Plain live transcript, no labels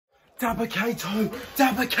Daba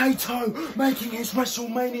Kato making his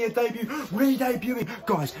WrestleMania debut, re-debuting.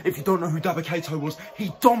 Guys, if you don't know who Daba Kato was,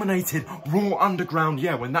 he dominated Raw Underground,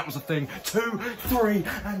 yeah, when that was a thing. 2, 3,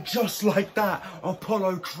 and just like that,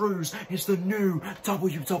 Apollo Crews is the new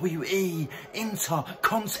WWE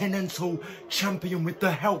Intercontinental Champion with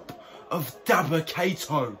the help of Daba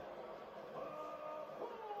Kato.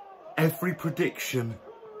 Every prediction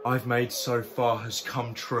I've made so far has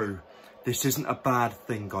come true. This isn't a bad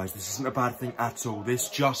thing, guys. This isn't a bad thing at all. This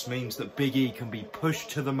just means that Big E can be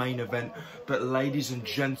pushed to the main event. But ladies and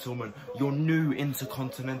gentlemen, your new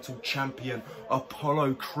Intercontinental Champion,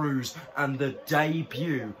 Apollo Crews, and the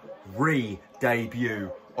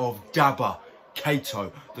re-debut of Daba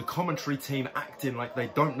Kato. The commentary team acting like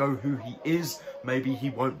they don't know who he is. Maybe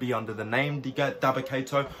he won't be under the name Daba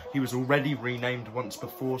Kato. He was already renamed once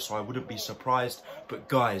before, so I wouldn't be surprised. But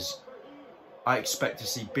guys, I expect to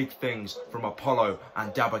see big things from Apollo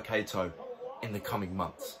and Daba Kato in the coming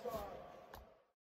months.